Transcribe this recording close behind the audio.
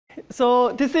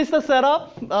So this is the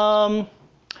setup.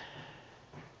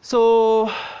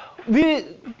 So we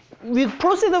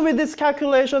proceeded with this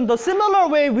calculation the similar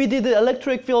way we did the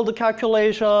electric field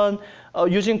calculation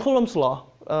using Coulomb's law.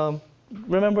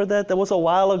 Remember that? That was a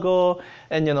while ago.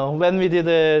 And when we did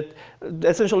it,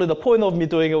 essentially the point of me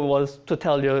doing it was to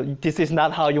tell you this is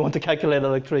not how you want to calculate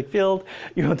electric field.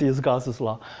 You want to use Gauss's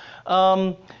law.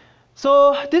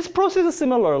 So this proceeds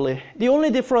similarly. The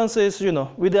only difference is,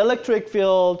 with the electric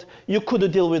field, you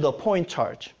could deal with a point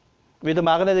charge. With the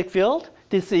magnetic field,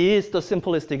 this is the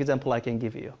simplistic example I can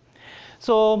give you.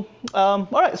 So, all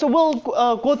right, so we'll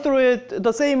go through it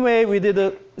the same way we did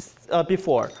it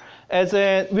before. As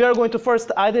in, we are going to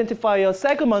first identify a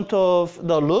segment of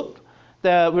the loop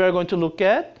that we are going to look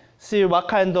at, see what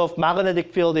kind of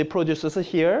magnetic field it produces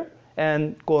here,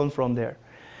 and go on from there.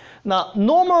 Now,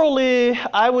 normally,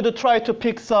 I would try to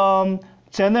pick some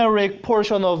generic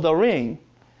portion of the ring,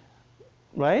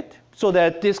 right? So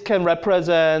that this can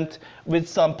represent with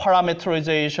some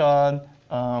parameterization,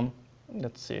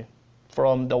 let's see,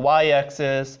 from the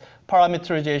y-axis,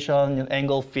 parameterization,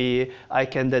 angle phi, I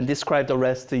can then describe the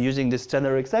rest using this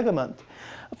generic segment.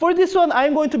 For this one,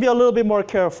 I'm going to be a little bit more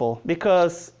careful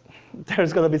because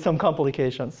there's going to be some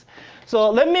complications. So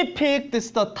let me pick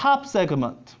this the top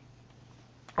segment.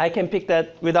 I can pick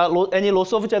that without any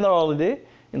loss of generality.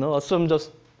 Assume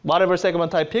just whatever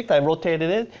segment I picked, I rotated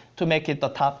it to make it the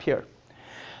top here.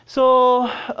 So,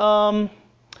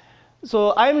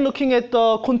 so I'm looking at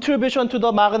the contribution to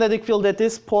the magnetic field at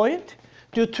this point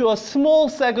due to a small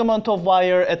segment of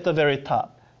wire at the very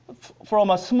top, from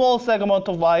a small segment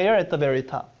of wire at the very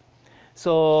top.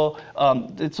 So,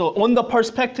 so on the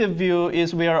perspective view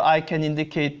is where I can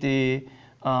indicate the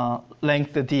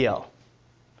length dl.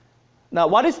 Now,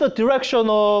 what is the direction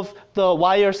of the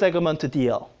wire segment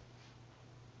dl?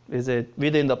 Is it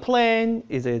within the plane?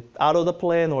 Is it out of the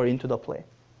plane or into the plane?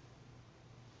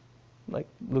 Like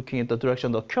looking at the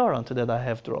direction of the current that I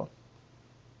have drawn.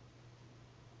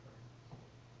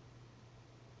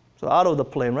 So out of the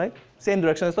plane, right? Same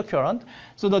direction as the current.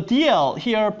 So the dl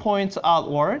here points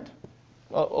outward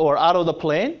or out of the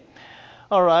plane.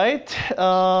 All right.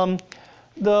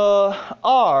 The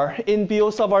r in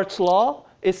Biot-Savart's law,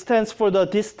 it stands for the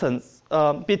distance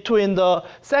between the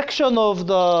section of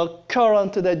the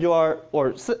current that you are,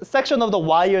 or section of the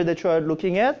wire that you are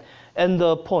looking at, and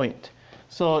the point.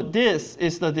 So this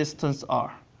is the distance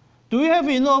r. Do we have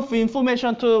enough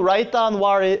information to write down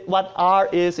what r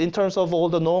is in terms of all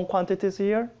the known quantities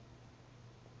here?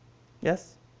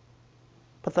 Yes?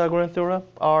 Pythagorean theorem,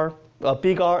 r,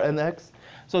 big R and x.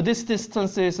 So this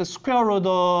distance is the square root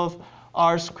of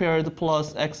r squared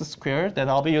plus x squared, and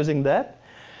I'll be using that.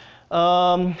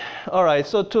 All right,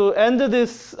 so to end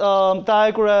this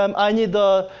diagram, I need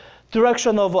the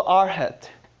direction of r hat.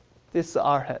 This is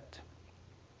r hat.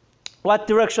 What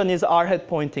direction is r hat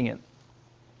pointing in?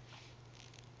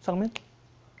 Sangmin?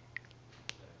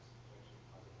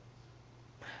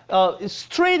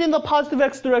 Straight in the positive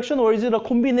x direction, or is it a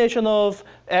combination of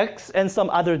x and some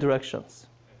other directions?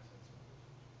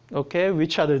 Okay,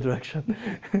 which other direction?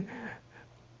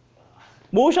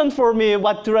 Motion for me,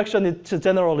 what direction it's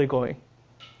generally going?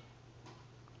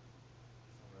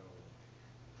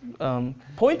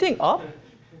 Pointing up?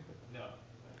 No.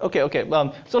 Okay, okay.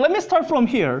 So let me start from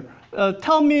here.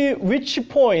 Tell me which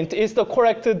point is the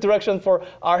correct direction for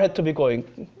r hat to be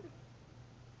going.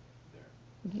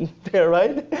 There,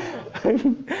 right?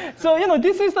 So,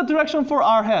 this is the direction for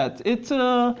r hat. It's,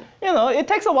 it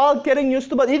takes a while getting used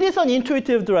to, but it is an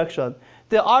intuitive direction.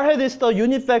 The r hat is the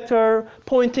unit vector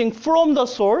pointing from the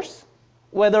source,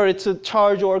 whether it's a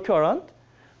charge or current,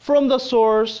 from the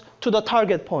source to the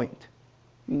target point.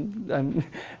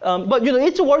 But,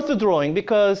 it's worth drawing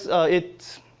because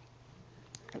it's,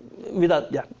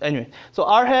 without, yeah, anyway. So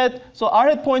r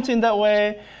hat points in that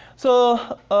way.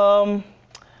 So,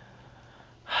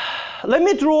 let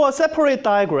me draw a separate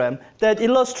diagram that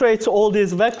illustrates all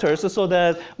these vectors so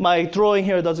that my drawing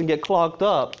here doesn't get clogged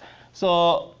up.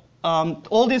 So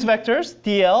all these vectors,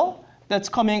 dl, that's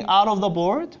coming out of the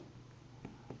board,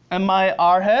 and my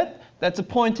r hat, that's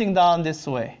pointing down this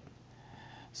way.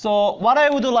 So what I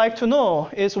would like to know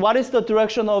is what is the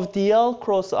direction of dl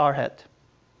cross r hat?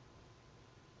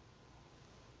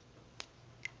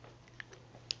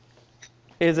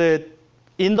 Is it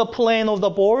in the plane of the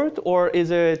board, or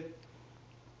is it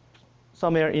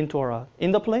somewhere into or out?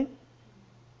 In the plane?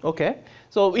 Okay.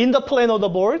 So in the plane of the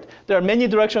board, there are many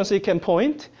directions it can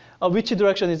point. Which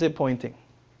direction is it pointing?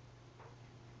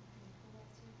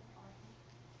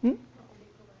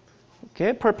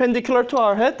 Okay, perpendicular to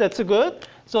r hat, that's good.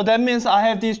 So that means I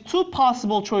have these two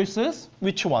possible choices.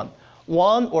 Which one?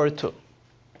 1 or 2?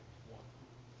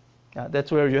 Yeah,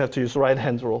 that's where you have to use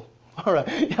right-hand rule. All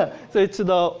right, yeah, so it's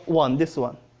the one, this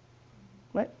one,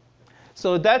 right?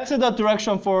 So that's the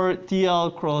direction for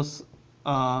dl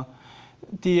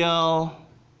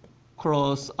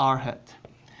cross r hat.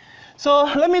 So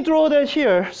let me draw that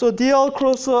here. So dl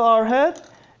cross r hat,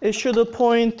 it should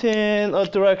point in a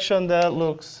direction that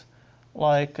looks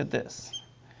like this.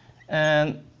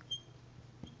 And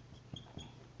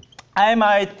I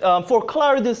might, for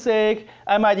clarity's sake,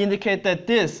 I might indicate that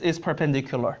this is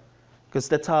perpendicular, because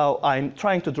that's how I'm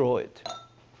trying to draw it.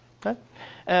 Okay?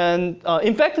 And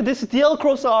in fact, this dl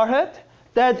cross r hat,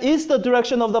 that is the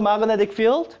direction of the magnetic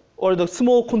field, or the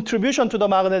small contribution to the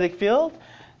magnetic field.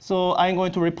 So I'm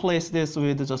going to replace this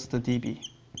with just the dB.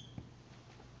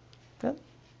 Okay?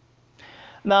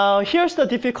 Now, here's the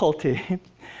difficulty.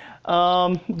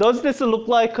 Does this look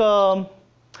like,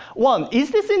 one,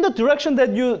 is this in the direction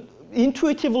that you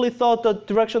intuitively thought the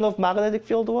direction of magnetic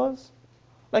field was?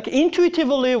 Like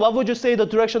intuitively, what would you say the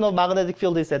direction of magnetic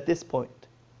field is at this point?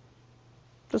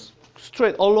 Just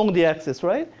straight along the axis,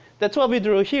 right? That's what we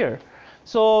drew here.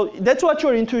 So that's what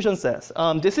your intuition says.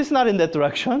 This is not in that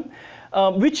direction,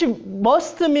 which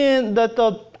must mean that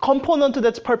the component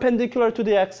that's perpendicular to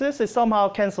the axis is somehow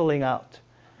canceling out.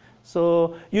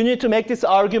 So you need to make this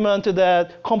argument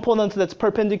that component that's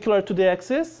perpendicular to the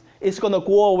axis is going to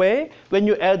go away when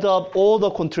you add up all the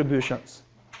contributions.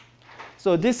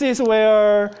 So this is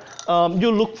where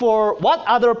you look for what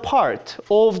other part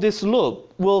of this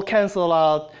loop will cancel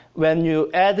out when you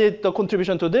added the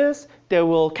contribution to this. They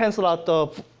will cancel out the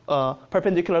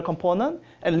perpendicular component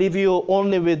and leave you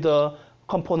only with the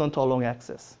component along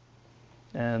axis.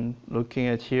 And looking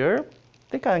at here, I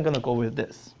think I'm going to go with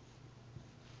this.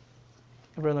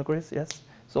 Everyone agrees? Yes?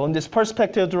 So on this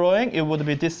perspective drawing, it would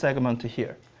be this segment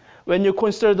here. When you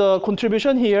consider the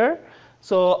contribution here,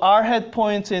 so r hat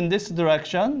points in this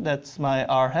direction. That's my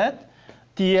r hat.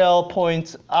 dl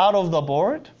points out of the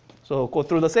board. So go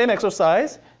through the same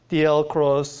exercise. dl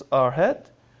cross r hat.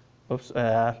 Oops,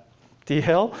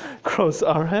 dl cross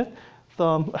r hat.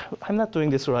 I'm not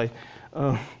doing this right.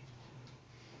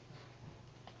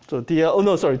 So DL, oh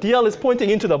no, sorry, DL is pointing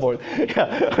into the board.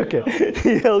 Yeah, okay.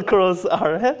 DL cross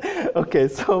R hat. Okay,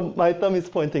 so my thumb is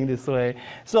pointing this way.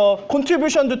 So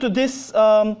contribution to this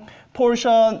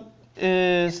portion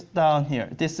is down here.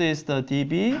 This is the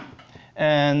dB,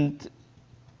 and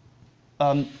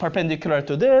perpendicular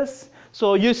to this.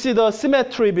 So you see the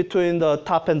symmetry between the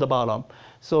top and the bottom.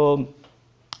 So,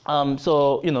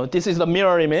 you know, this is the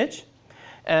mirror image.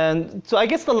 And so I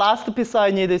guess the last piece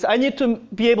I need is I need to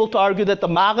be able to argue that the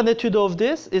magnitude of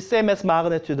this is same as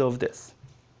magnitude of this.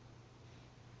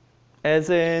 As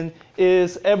in,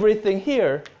 is everything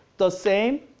here the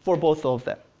same for both of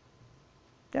them?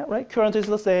 Yeah, right? Current is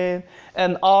the same.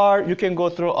 And R, you can go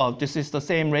through, this is the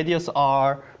same radius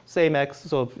R, same X,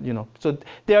 so, you know. So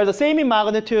they are the same in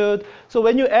magnitude. So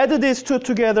when you add these two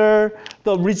together,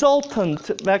 the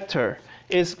resultant vector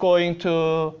is going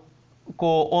to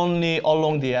go only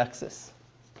along the axis.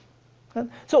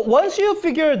 So once you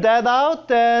figure that out,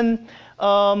 then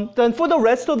for the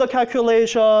rest of the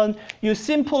calculation, you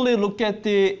simply look at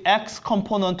the X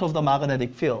component of the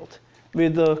magnetic field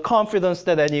with the confidence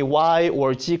that any Y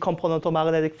or G component of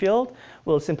magnetic field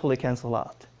will simply cancel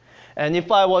out. And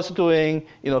if I was doing,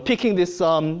 you know, picking this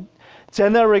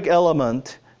generic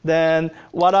element, then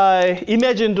what I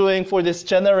imagine doing for this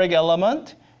generic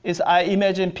element is I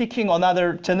imagine picking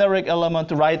another generic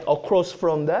element right across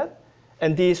from that,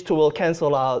 and these two will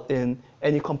cancel out in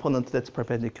any component that's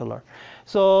perpendicular.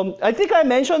 So I think I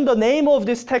mentioned the name of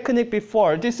this technique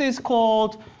before. This is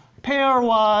called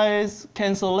pairwise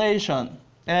cancellation,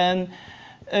 and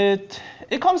it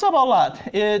comes up a lot.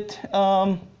 It's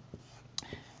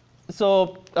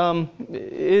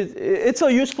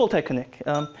a useful technique.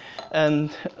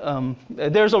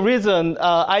 There's a reason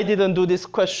I didn't do this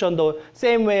question the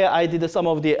same way I did some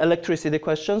of the electricity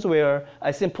questions, where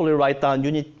I simply write down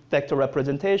unit vector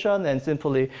representation and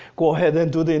simply go ahead and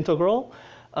do the integral.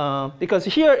 Because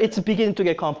here it's beginning to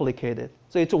get complicated.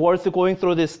 So it's worth going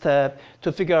through this step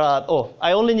to figure out, oh,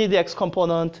 I only need the X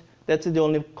component. That's the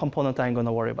only component I'm going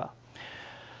to worry about.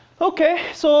 OK,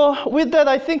 so with that,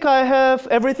 I think I have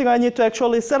everything I need to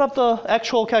actually set up the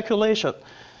actual calculation.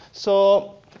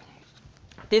 So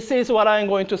this is what I'm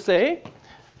going to say.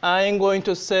 I'm going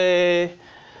to say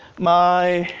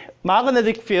my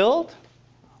magnetic field,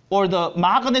 or the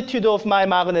magnitude of my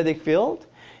magnetic field,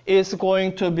 is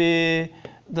going to be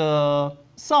the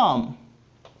sum,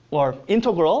 or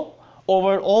integral,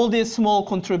 over all these small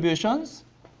contributions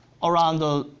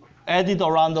added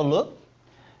around the loop.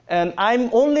 And I'm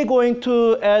only going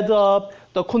to add up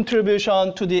the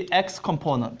contribution to the X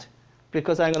component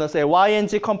because I'm going to say y and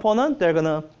z component, they're going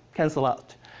to cancel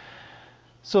out.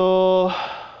 So,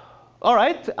 all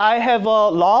right, I have a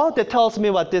law that tells me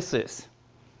what this is.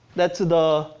 That's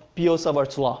the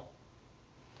Biot-Savart's law.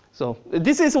 So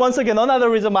this is, once again, another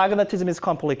reason magnetism is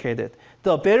complicated.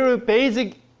 The very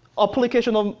basic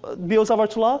application of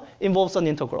Biot-Savart's law involves an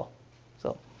integral.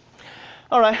 So,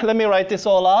 all right, let me write this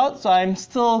all out. So I'm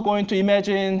still going to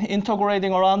imagine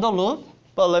integrating around the loop,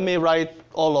 but let me write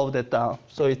all of that down.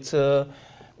 So it's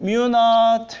mu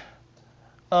naught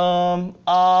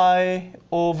I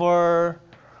over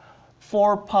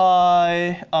 4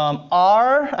 pi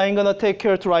r. I'm going to take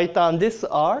care to write down this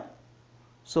r.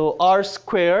 So r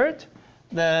squared,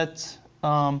 that's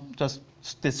just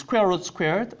the square root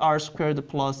squared, r squared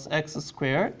plus x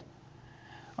squared.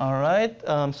 All right,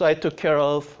 so I took care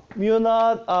of mu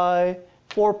naught I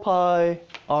 4 pi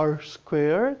r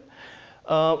squared.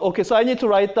 Okay, so I need to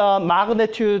write the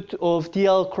magnitude of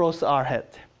dl cross r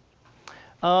hat.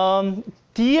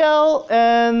 dl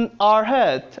and r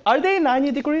hat, are they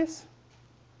 90 degrees?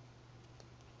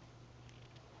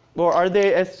 Or are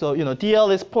they, so you know,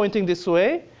 dl is pointing this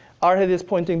way, r hat is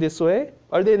pointing this way.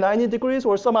 Are they 90 degrees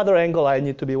or some other angle I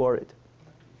need to be worried?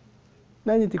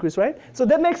 90 degrees, right? So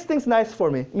that makes things nice for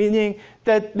me, meaning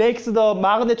that makes the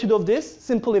magnitude of this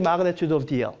simply magnitude of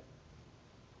dl.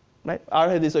 Right? R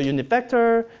hat is a unit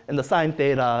vector, and the sine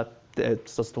theta,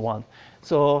 it's just 1.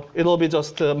 So it'll be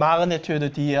just the magnitude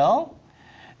of dl.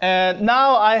 And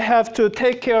now I have to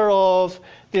take care of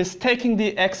this taking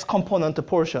the x component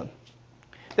portion.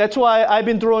 That's why I've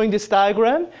been drawing this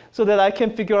diagram so that I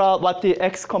can figure out what the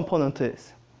x component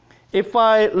is. If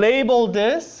I label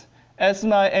this as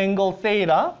my angle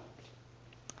theta,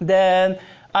 then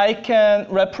I can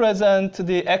represent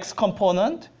the x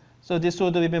component. So this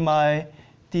would be my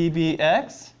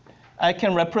dbx. I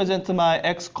can represent my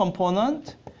x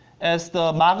component as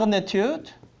the magnitude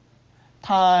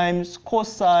times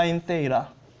cosine theta.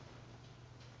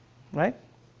 Right?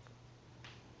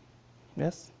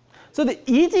 Yes? So the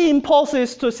easy impulse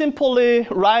is to simply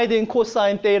write in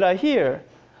cosine theta here.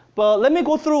 But let me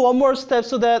go through one more step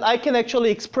so that I can actually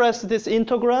express this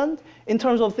integrand in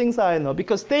terms of things I know,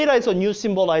 because theta is a new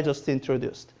symbol I just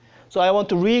introduced. So I want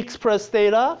to re-express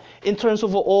theta in terms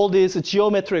of all these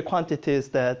geometric quantities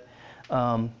that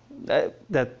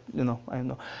you know, I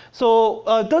know. So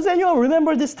does anyone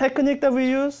remember this technique that we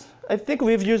use? I think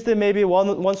we've used it maybe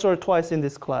once or twice in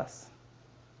this class.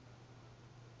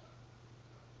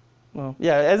 Well,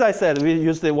 yeah, as I said, we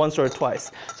used it once or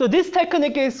twice. So this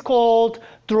technique is called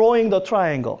drawing the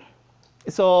triangle.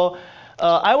 So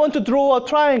I want to draw a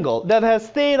triangle that has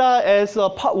theta as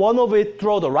one of it,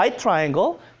 draw the right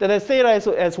triangle, that has theta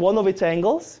as one of its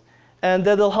angles, and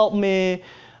that'll help me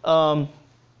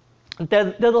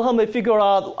that'll help me figure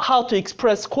out how to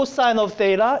express cosine of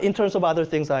theta in terms of other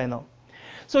things I know.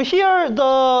 So here,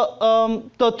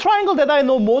 the triangle that I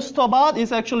know most about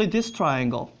is actually this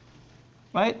triangle.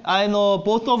 Right? I know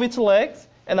both of its legs,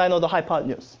 and I know the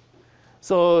hypotenuse.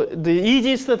 So the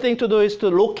easiest thing to do is to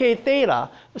locate theta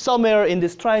somewhere in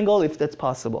this triangle, if that's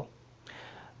possible.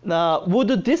 Now,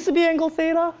 would this be angle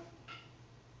theta?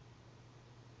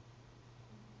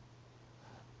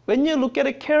 When you look at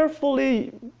it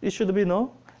carefully, it should be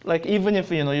no. Like even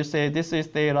if you say this is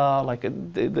theta, like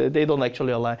they don't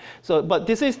actually align. So, but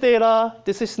this is theta.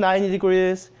 This is 90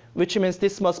 degrees, which means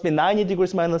this must be 90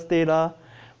 degrees minus theta,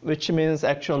 which means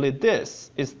actually this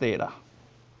is theta.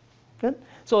 Good?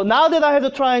 So now that I have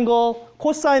the triangle,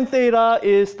 cosine theta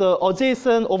is the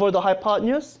adjacent over the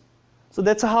hypotenuse. So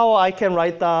that's how I can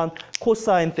write down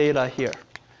cosine theta here.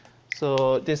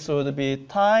 So this would be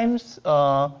times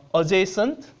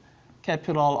adjacent,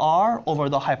 capital R, over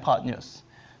the hypotenuse,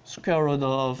 square root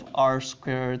of r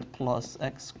squared plus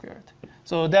x squared.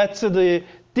 So that's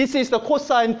this is the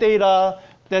cosine theta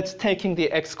that's taking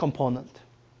the x component.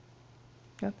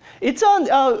 It's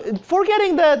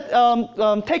forgetting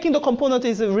that taking the component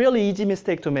is a really easy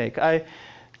mistake to make. I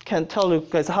can tell you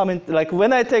guys how many, like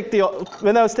when I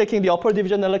was taking the upper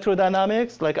division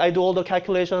electrodynamics, like I do all the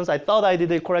calculations, I thought I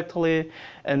did it correctly,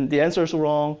 and the answer's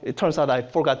wrong. It turns out I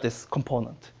forgot this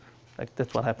component. Like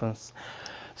that's what happens.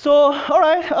 So, all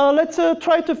right, let's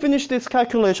try to finish this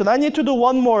calculation. I need to do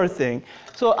one more thing.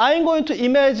 So I'm going to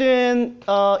imagine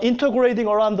integrating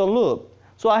around the loop.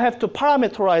 So I have to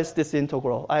parameterize this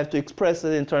integral. I have to express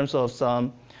it in terms of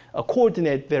some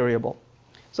coordinate variable.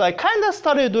 So I kind of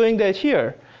started doing that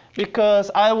here because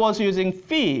I was using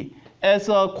phi as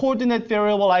a coordinate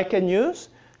variable I can use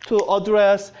to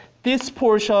address this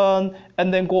portion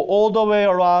and then go all the way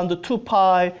around the 2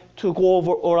 pi to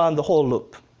go around the whole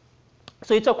loop.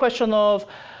 So it's a question of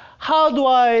how do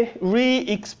I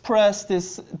re-express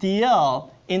this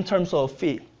dl in terms of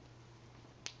phi?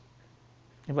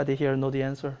 Anybody here know the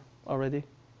answer already?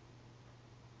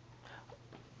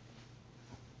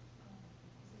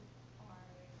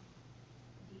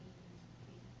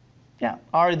 Yeah,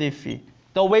 r d phi.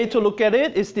 The way to look at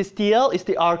it is this dl is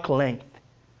the arc length.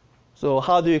 So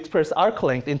how do you express arc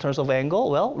length in terms of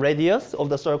angle? Well, radius of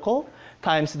the circle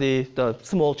times the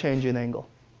small change in angle.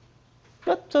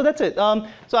 Good, so that's it.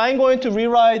 So I'm going to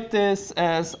rewrite this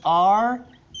as r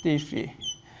d phi.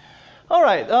 All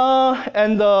right,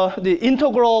 and the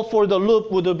integral for the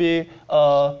loop would be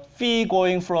phi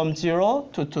going from 0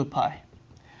 to 2 pi.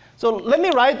 So let me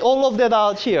write all of that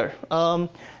out here.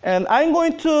 And I'm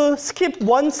going to skip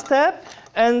one step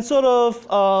and sort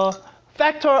of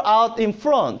factor out in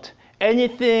front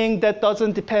anything that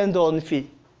doesn't depend on phi.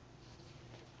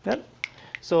 Okay?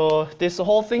 So this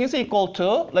whole thing is equal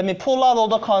to, let me pull out all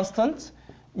the constants,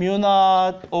 mu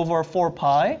naught over 4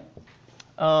 pi.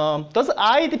 Does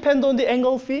I depend on the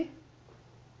angle phi?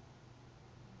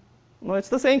 No, it's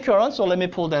the same current, so let me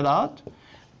pull that out.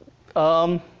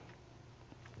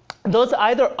 Does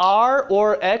either r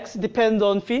or x depend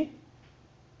on phi?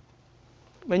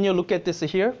 When you look at this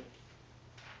here?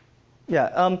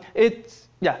 Yeah,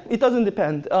 it doesn't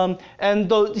depend.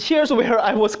 And here's where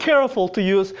I was careful to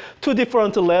use two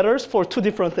different letters for two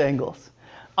different angles.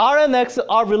 R and x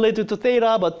are related to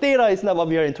theta, but theta is not what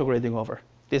we are integrating over.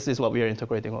 This is what we are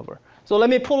integrating over. So let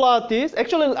me pull out this.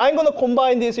 Actually, I'm going to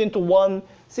combine this into one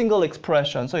single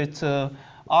expression. So it's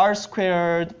r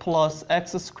squared plus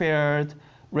x squared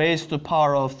raised to the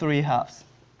power of 3/2.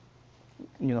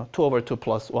 2 over 2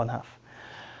 plus 1/2.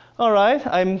 All right,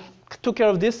 I took care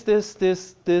of this.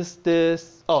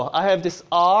 Oh, I have this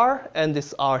r and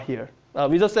this r here.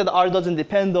 We just said r doesn't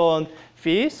depend on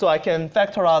phi, so I can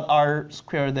factor out r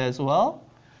squared as well.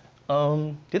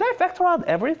 Did I factor out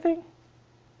everything?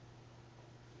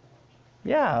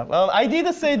 Yeah, well, I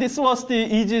did say this was the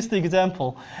easiest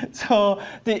example. So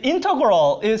the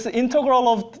integral is integral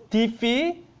of d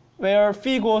phi, where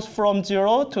phi goes from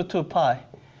 0 to 2 pi.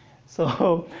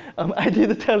 So I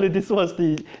did tell you this was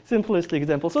the simplest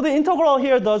example. So the integral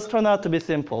here does turn out to be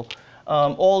simple.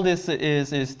 All this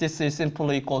is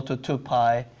simply equal to 2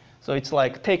 pi. So it's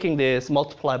like taking this,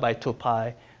 multiply by 2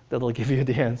 pi. That'll give you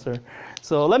the answer.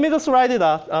 So let me just write it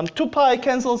out. 2 pi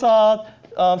cancels out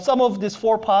some of this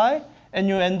 4 pi, and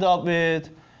you end up with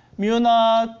mu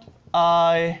naught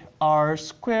I r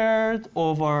squared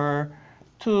over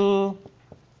 2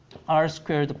 r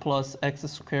squared plus x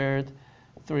squared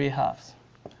 3/2.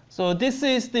 So this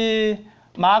is the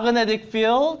magnetic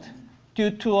field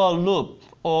due to a loop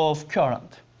of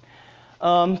current.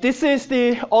 This is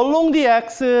the along the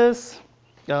axis,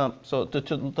 so due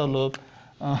to the loop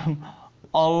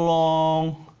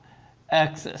along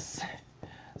axis.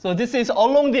 So this is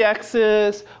along the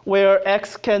axis where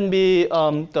x can be,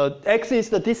 the x is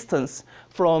the distance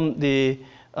from the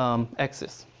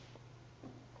axis.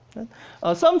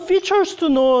 Some features to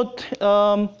note.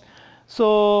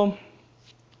 So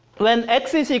when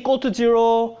x is equal to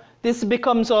 0, this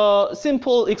becomes a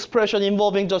simple expression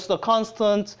involving just a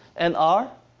constant and r.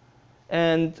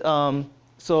 And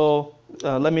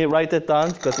let me write it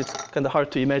down because it's kind of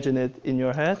hard to imagine it in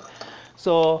your head.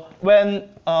 So when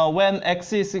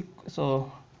x is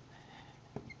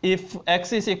if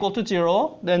x is equal to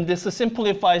 0, then this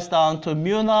simplifies down to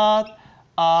mu naught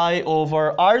I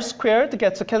over r squared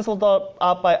gets canceled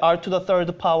out by r to the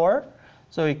 3rd power.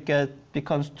 So it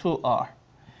becomes 2r.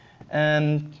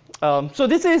 And so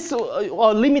this is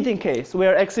a limiting case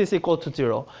where x is equal to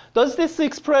 0. Does this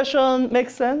expression make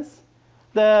sense?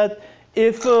 That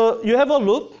if you have a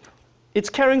loop, it's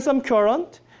carrying some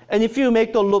current, and if you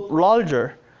make the loop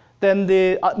larger, then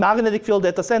the magnetic field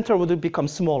at the center would become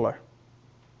smaller.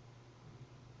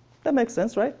 That makes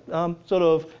sense, right?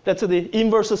 That's the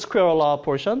inverse square law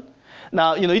portion.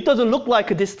 Now, it doesn't look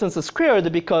like a distance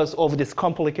squared because of this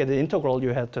complicated integral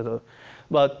you had to do.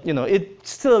 But, it's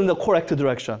still in the correct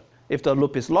direction. If the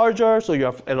loop is larger, so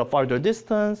you're at a farther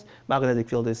distance, magnetic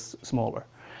field is smaller.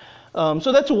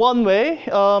 So that's one way.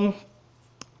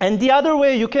 And the other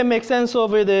way you can make sense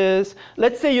of it is,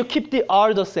 let's say you keep the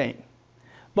r the same,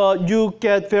 but you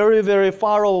get very, very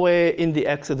far away in the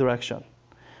x direction.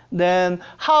 Then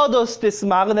how does this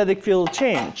magnetic field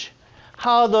change?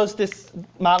 How does this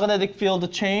magnetic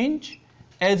field change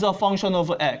as a function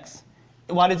of x?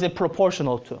 What is it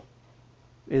proportional to?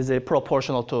 Is it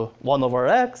proportional to 1 over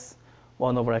x,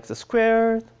 1 over x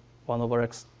squared, 1 over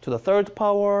x to the 3rd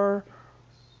power?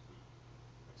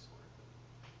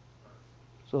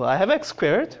 So I have x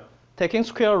squared, taking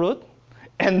square root,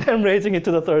 and then raising it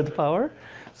to the 3rd power.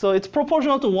 So it's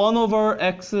proportional to 1 over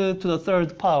x to the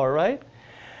third power, right?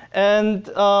 And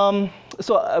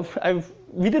so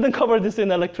we didn't cover this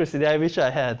in electricity. I wish I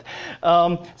had.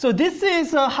 So this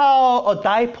is how a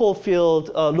dipole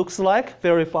field looks like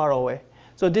very far away.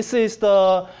 So this is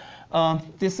the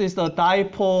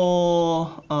dipole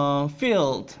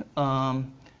field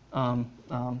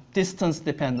distance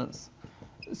dependence.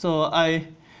 So I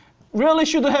really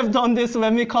should have done this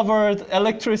when we covered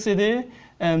electricity,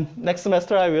 and next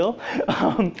semester I will.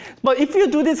 But if you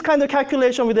do this kind of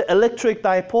calculation with the electric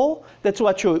dipole, that's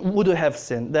what you would have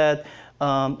seen. That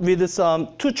with some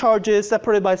two charges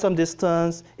separated by some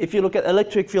distance, if you look at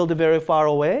electric field very far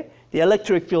away, the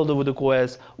electric field would go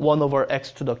as 1 over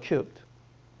x to the cubed.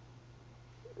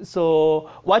 So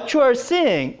what you are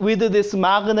seeing with this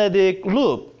magnetic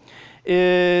loop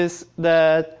is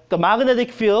that the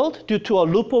magnetic field due to a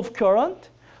loop of current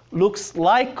looks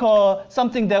like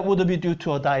something that would be due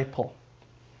to a dipole.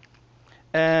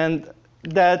 And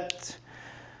that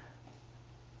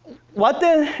what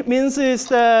that means is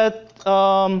that,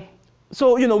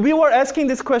 so we were asking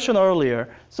this question earlier.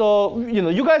 So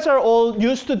you guys are all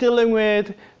used to dealing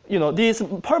with these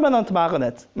permanent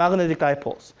magnetic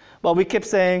dipoles. But we keep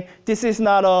saying this is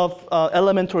not an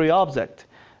elementary object.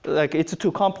 Like it's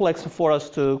too complex for us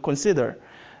to consider.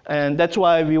 And that's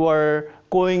why we were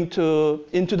going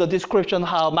into the description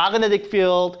how magnetic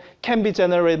field can be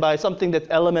generated by something that's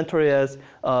elementary as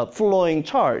flowing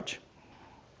charge.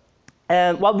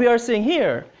 And what we are seeing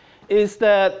here is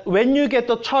that when you get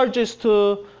the charges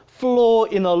to flow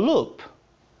in a loop,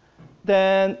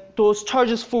 then those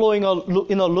charges flowing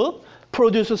in a loop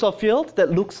produces a field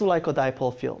that looks like a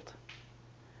dipole field.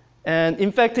 And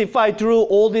in fact, if I drew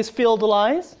all these field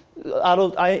lines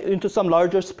into some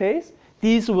larger space,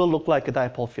 these will look like a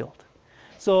dipole field.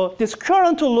 So this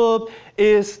current to loop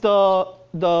is the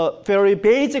very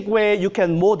basic way you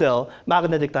can model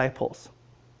magnetic dipoles.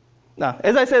 Now,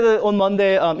 as I said on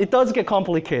Monday, it does get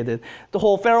complicated. The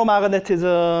whole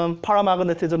ferromagnetism,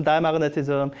 paramagnetism,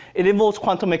 diamagnetism, it involves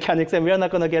quantum mechanics, and we are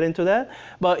not going to get into that.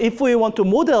 But if we want to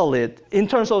model it in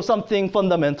terms of something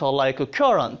fundamental like a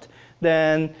current,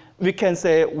 then we can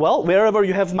say, well, wherever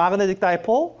you have magnetic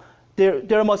dipole,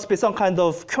 there must be some kind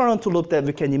of current loop that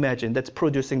we can imagine that's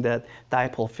producing that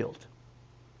dipole field.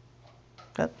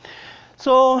 Okay?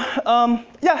 So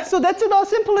yeah, so that's the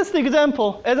simplistic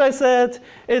example. As I said,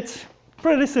 it's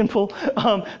pretty simple.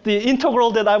 The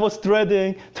integral that I was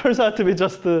dreading turns out to be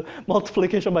just the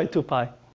multiplication by 2 pi.